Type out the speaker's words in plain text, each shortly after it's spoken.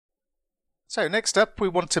So next up, we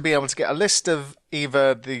want to be able to get a list of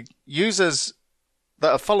either the users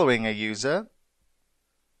that are following a user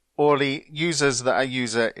or the users that a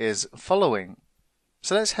user is following.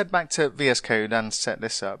 So let's head back to VS Code and set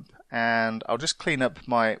this up. And I'll just clean up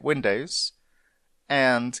my windows.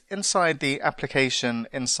 And inside the application,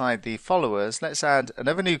 inside the followers, let's add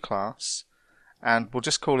another new class. And we'll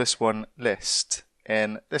just call this one list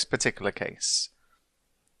in this particular case.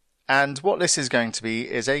 And what this is going to be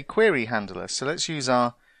is a query handler. So let's use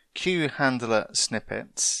our queue handler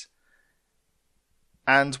snippets.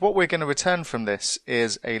 And what we're going to return from this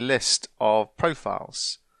is a list of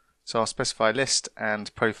profiles. So I'll specify list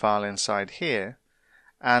and profile inside here.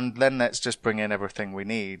 And then let's just bring in everything we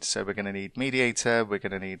need. So we're going to need mediator, we're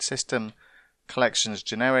going to need system, collections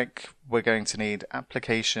generic, we're going to need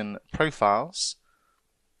application profiles,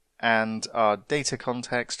 and our data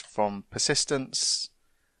context from persistence,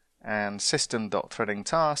 and system.threading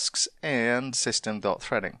tasks, and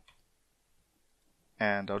system.threading.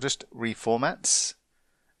 And I'll just reformat.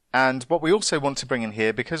 And what we also want to bring in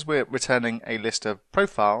here, because we're returning a list of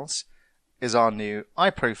profiles, is our new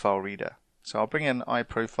iProfile reader. So I'll bring in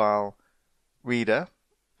iProfile reader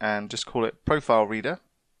and just call it profile reader.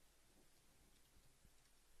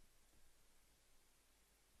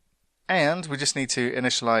 And we just need to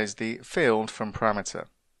initialize the field from parameter.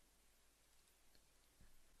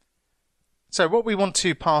 So what we want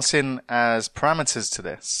to pass in as parameters to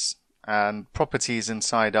this and properties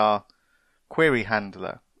inside our query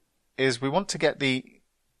handler is we want to get the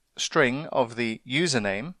string of the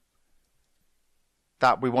username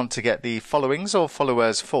that we want to get the followings or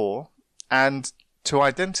followers for, and to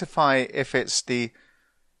identify if it's the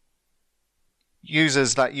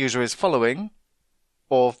users that user is following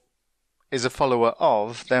or is a follower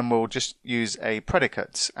of, then we'll just use a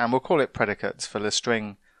predicate, and we'll call it predicate for the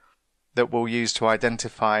string that we'll use to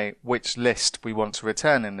identify which list we want to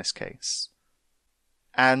return in this case.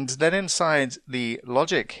 And then inside the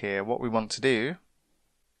logic here, what we want to do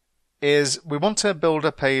is we want to build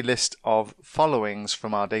up a list of followings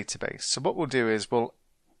from our database. So what we'll do is we'll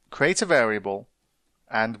create a variable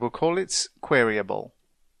and we'll call it queryable.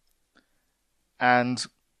 And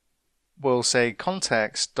we'll say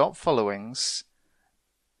context.followings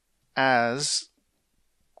as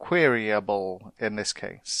queryable in this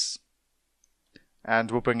case.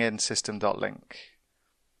 And we'll bring in system.link.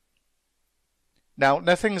 Now,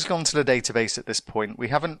 nothing's gone to the database at this point. We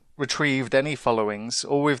haven't retrieved any followings.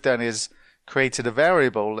 All we've done is created a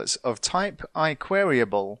variable that's of type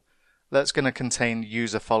iQueryable that's going to contain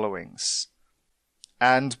user followings.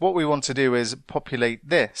 And what we want to do is populate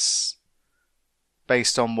this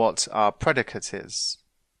based on what our predicate is.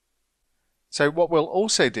 So what we'll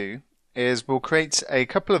also do is we'll create a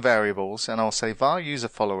couple of variables, and I'll say var user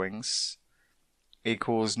followings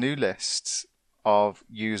equals new list of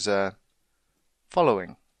user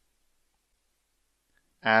following.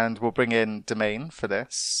 And we'll bring in domain for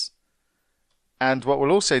this. And what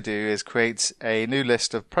we'll also do is create a new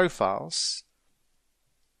list of profiles.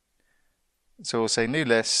 So we'll say new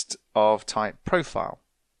list of type profile.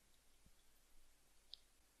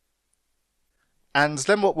 And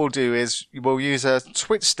then what we'll do is we'll use a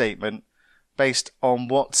switch statement based on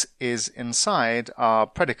what is inside our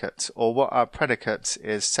predicate, or what our predicate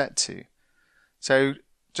is set to. So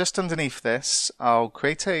just underneath this, I'll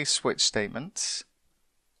create a switch statement.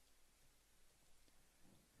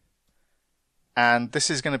 And this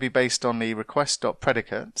is going to be based on the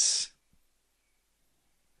request.predicate.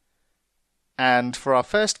 And for our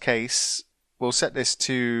first case, we'll set this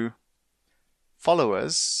to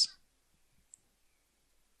followers.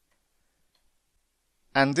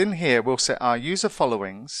 And in here, we'll set our user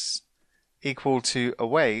followings equal to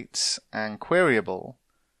await and queryable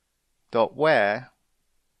dot where,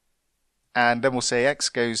 and then we'll say x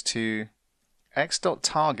goes to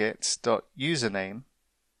x.target.username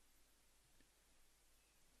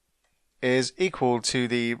is equal to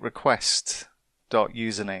the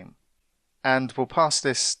request.username, and we'll pass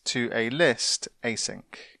this to a list async.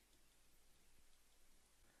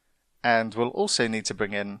 And we'll also need to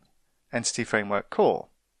bring in Entity Framework Core.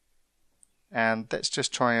 And let's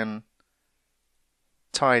just try and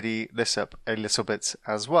tidy this up a little bit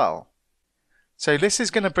as well. So this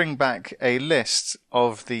is going to bring back a list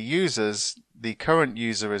of the users the current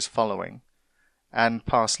user is following and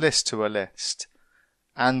pass list to a list.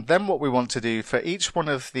 And then what we want to do for each one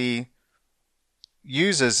of the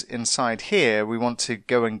users inside here, we want to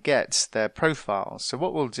go and get their profile. So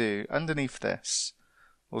what we'll do underneath this,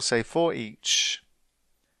 we'll say for each,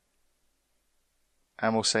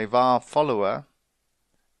 and we'll say var follower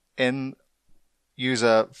in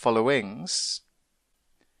user followings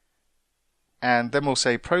and then we'll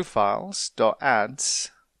say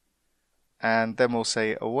profiles.ads, and then we'll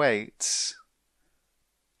say await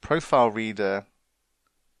profile reader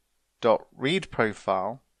dot read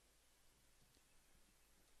profile,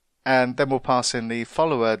 and then we'll pass in the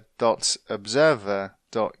follower dot observer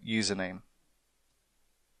dot username.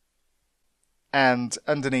 And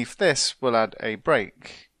underneath this, we'll add a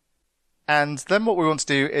break. And then what we want to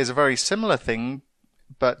do is a very similar thing,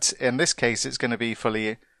 but in this case, it's going to be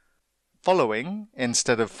fully following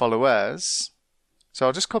instead of followers. So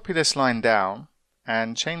I'll just copy this line down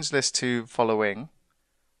and change this to following.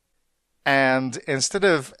 And instead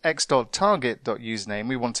of x.target.username,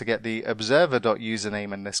 we want to get the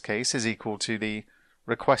observer.username in this case is equal to the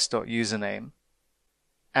request.username.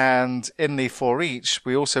 And in the for each,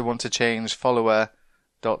 we also want to change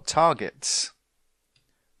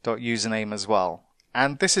follower.targets.username as well.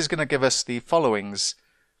 And this is going to give us the followings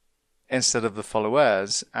instead of the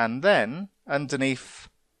followers. And then underneath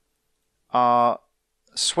our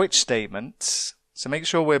switch statements, so make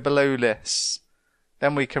sure we're below lists,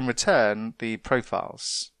 then we can return the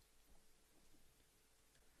profiles.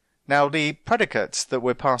 Now the predicates that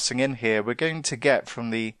we're passing in here, we're going to get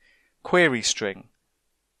from the query string.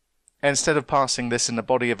 Instead of passing this in the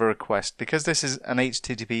body of a request, because this is an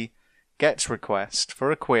HTTP GET request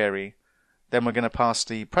for a query, then we're going to pass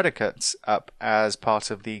the predicates up as part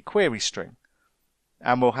of the query string.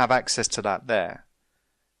 And we'll have access to that there.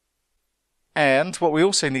 And what we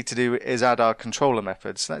also need to do is add our controller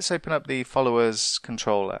methods. So let's open up the followers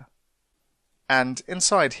controller. And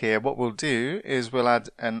inside here, what we'll do is we'll add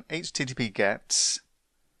an HTTP GET,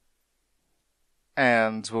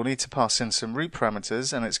 and we'll need to pass in some root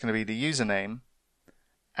parameters, and it's going to be the username,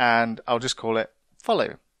 and I'll just call it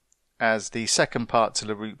follow as the second part to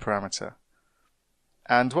the root parameter.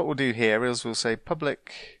 And what we'll do here is we'll say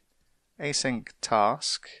public async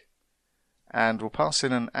task, and we'll pass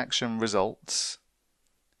in an action results,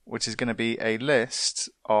 which is going to be a list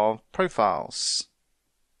of profiles.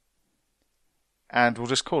 And we'll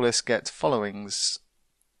just call this get followings,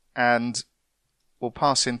 and we'll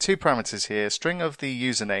pass in two parameters here, string of the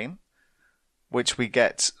username, which we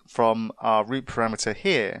get from our root parameter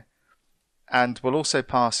here, and we'll also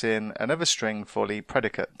pass in another string for the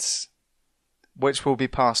predicates, which will be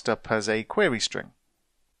passed up as a query string.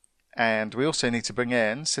 And we also need to bring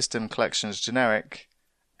in system collections generic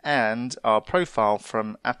and our profile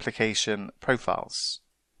from application profiles.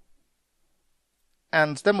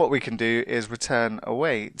 And then what we can do is return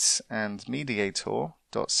await and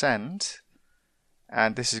mediator.send,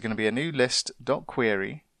 and this is going to be a new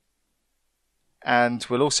list.query, and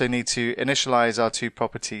we'll also need to initialize our two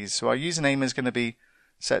properties. So our username is going to be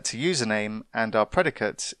set to username, and our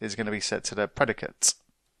predicate is going to be set to the predicate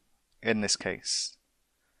in this case.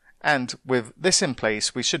 And with this in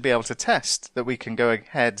place, we should be able to test that we can go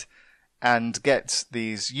ahead and get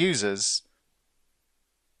these users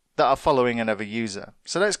that are following another user.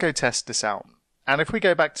 So let's go test this out. And if we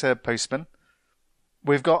go back to Postman,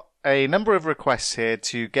 we've got a number of requests here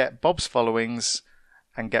to get Bob's followings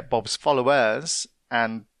and get Bob's followers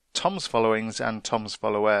and Tom's followings and Tom's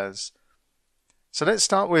followers. So let's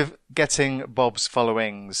start with getting Bob's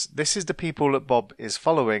followings. This is the people that Bob is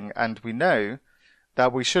following, and we know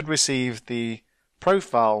that we should receive the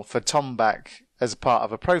profile for Tom back as part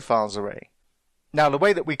of a profiles array. Now the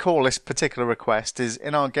way that we call this particular request is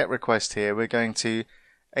in our get request here, we're going to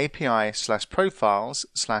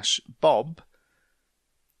API/profiles/Bob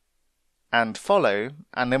and follow,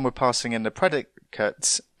 and then we're passing in the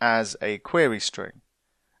predicates as a query string.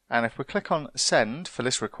 And if we click on send for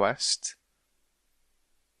this request,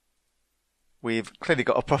 we've clearly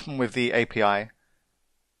got a problem with the API,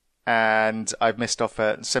 and I've missed off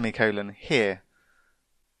a semicolon here.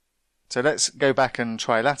 So let's go back and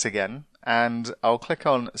try that again, and I'll click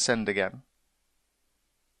on send again.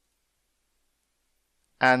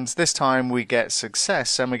 And this time we get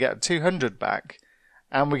success, and we get 200 back,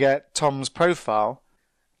 and we get Tom's profile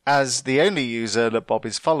as the only user that Bob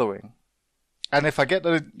is following. And if I get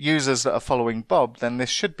the users that are following Bob, then this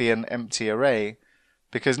should be an empty array,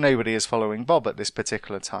 because nobody is following Bob at this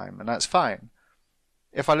particular time, and that's fine.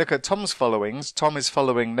 If I look at Tom's followings, Tom is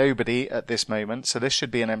following nobody at this moment, so this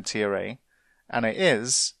should be an empty array, and it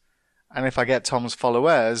is. And if I get Tom's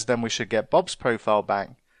followers, then we should get Bob's profile back,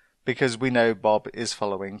 because we know Bob is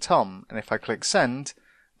following Tom. And if I click send,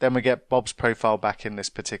 then we get Bob's profile back in this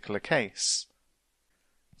particular case.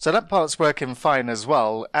 So that part's working fine as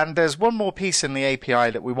well, and there's one more piece in the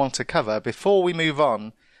API that we want to cover before we move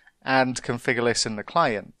on and configure this in the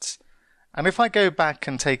client. And if I go back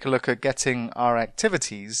and take a look at getting our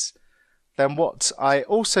activities, then what I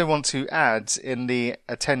also want to add in the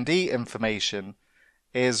attendee information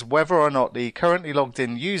is whether or not the currently logged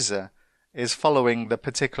in user is following the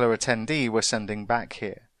particular attendee we're sending back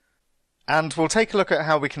here. And we'll take a look at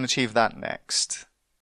how we can achieve that next.